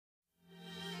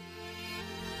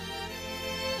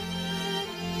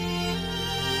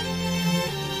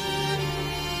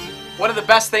One of the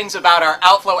best things about our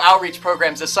Outflow outreach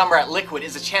programs this summer at Liquid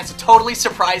is a chance to totally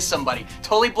surprise somebody,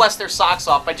 totally bless their socks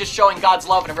off by just showing God's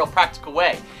love in a real practical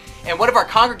way. And one of our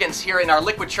congregants here in our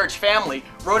Liquid Church family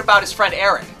wrote about his friend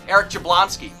Eric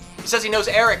Jablonski. He says he knows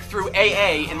Eric through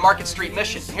AA in Market Street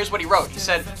Mission. And here's what he wrote. He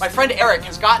said, "My friend Eric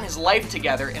has gotten his life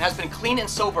together and has been clean and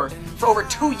sober for over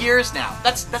 2 years now."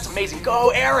 That's amazing. Go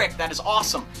Eric, that is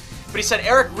awesome. But he said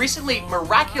Eric recently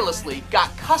miraculously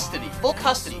got custody, full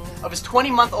custody, of his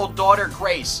 20-month-old daughter,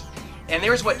 Grace. And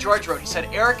there's what George wrote. He said,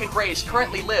 Eric and Grace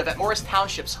currently live at Morris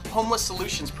Township's Homeless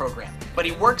Solutions program, but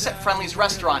he works at Friendly's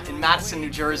restaurant in Madison, New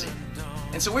Jersey.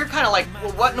 And so we're kind of like,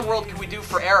 well, what in the world can we do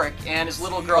for Eric and his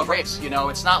little girl, Grace? You know,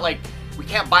 it's not like we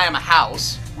can't buy him a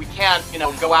house. We can't,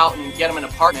 go out and get him an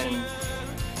apartment.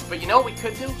 But you know what we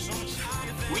could do?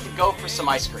 We could go for some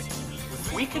ice cream.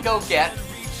 We could go get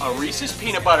a Reese's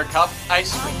Peanut Butter Cup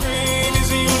ice cream.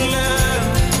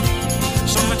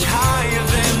 So much higher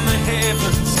than the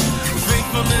heavens,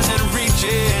 faithfulness that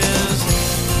reaches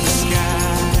the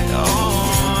sky. Oh,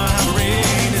 how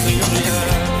great is your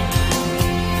love.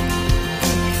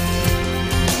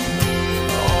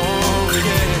 Oh,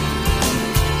 yeah.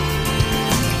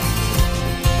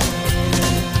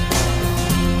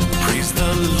 Praise the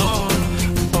Lord,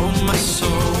 oh my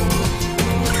soul.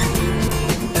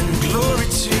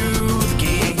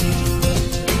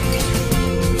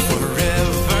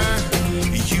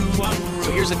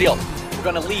 Here's the deal. We're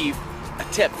going to leave a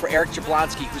tip for Eric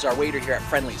Jablonski, who's our waiter here at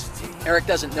Friendly's. Eric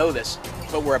doesn't know this,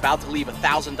 but we're about to leave a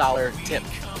 $1,000 tip,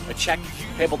 a check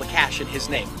payable to cash in his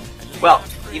name. Well,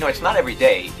 it's not every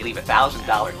day you leave a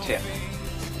 $1,000 tip.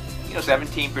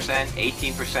 17%,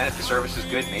 18%, if the service is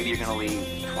good, maybe you're going to leave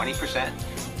 20%.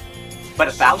 But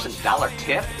a $1,000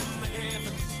 tip?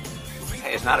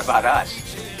 Hey, it's not about us.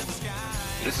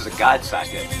 This is a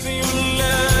God-sized tip.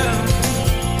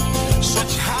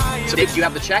 So Dave, do you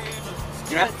have the check?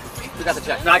 You got it? Who got the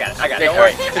check? No, I got it. Don't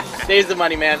worry. Dave's the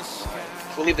money, man.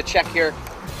 We'll leave the check here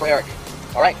for Eric.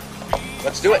 All right,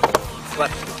 let's do it.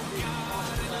 Let's.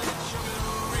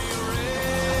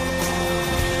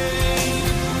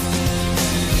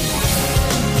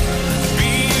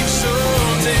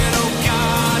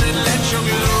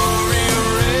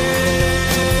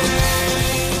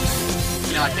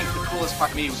 I think the coolest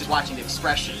part for me was just watching the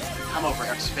expression come over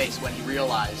Eric's face when he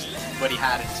realized what he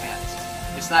had in his hands.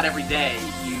 It's not every day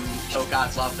you show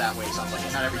God's love that way to somebody.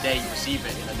 It's not every day you receive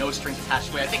it in a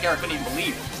no-strings-attached way. I think Eric couldn't even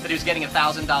believe that he was getting a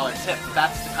 $1,000 tip.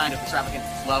 That's the kind of extravagant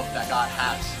love that God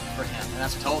has for him, and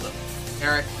that's what told him.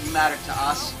 Eric, you matter to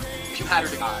us, you matter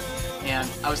to God. And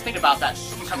I was thinking about that.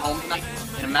 You come home tonight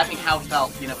and imagining how it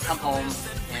felt, come home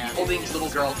and holding his little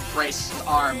girl, Grace, in his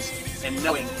arms, and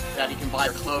knowing that he can buy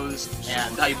her clothes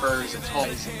and diapers and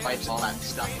toys and wipes, all that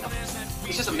stuff.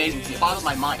 It's just amazing to me. It boggles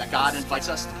my mind that God invites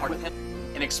us to part with him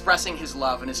in expressing his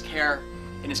love and his care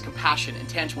and his compassion in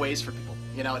tangible ways for people.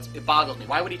 It boggles me.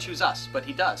 Why would he choose us? But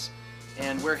he does.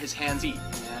 And we're his hands eat.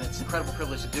 And it's an incredible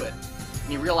privilege to do it.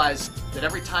 And you realize that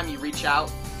every time you reach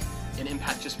out and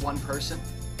impact just one person,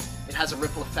 it has a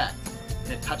ripple effect.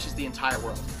 And it touches the entire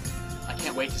world. I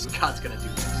can't wait to see what God's going to do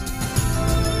next.